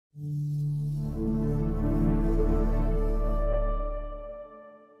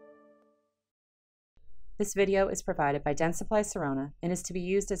This video is provided by Denstply Sirona and is to be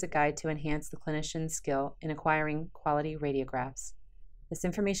used as a guide to enhance the clinician's skill in acquiring quality radiographs. This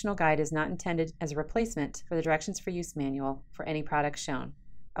informational guide is not intended as a replacement for the Directions for Use manual for any product shown.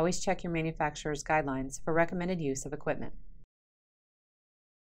 Always check your manufacturer's guidelines for recommended use of equipment.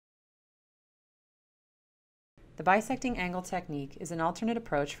 The bisecting angle technique is an alternate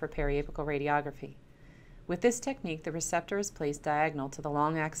approach for periapical radiography. With this technique, the receptor is placed diagonal to the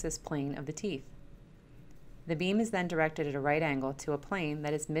long axis plane of the teeth. The beam is then directed at a right angle to a plane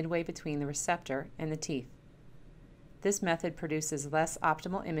that is midway between the receptor and the teeth. This method produces less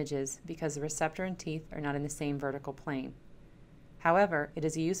optimal images because the receptor and teeth are not in the same vertical plane. However, it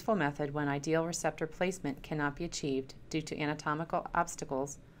is a useful method when ideal receptor placement cannot be achieved due to anatomical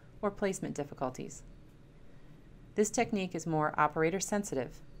obstacles or placement difficulties. This technique is more operator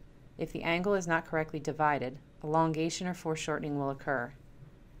sensitive. If the angle is not correctly divided, elongation or foreshortening will occur.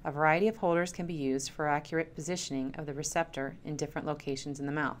 A variety of holders can be used for accurate positioning of the receptor in different locations in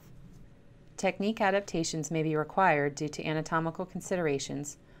the mouth. Technique adaptations may be required due to anatomical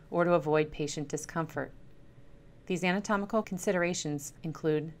considerations or to avoid patient discomfort. These anatomical considerations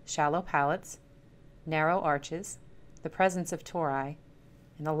include shallow palates, narrow arches, the presence of tori,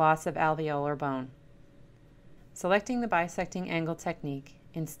 and the loss of alveolar bone. Selecting the bisecting angle technique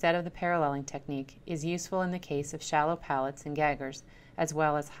instead of the paralleling technique is useful in the case of shallow palates and gaggers, as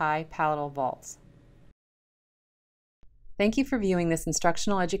well as high palatal vaults. Thank you for viewing this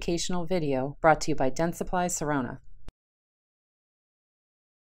instructional educational video brought to you by Denstply Sirona.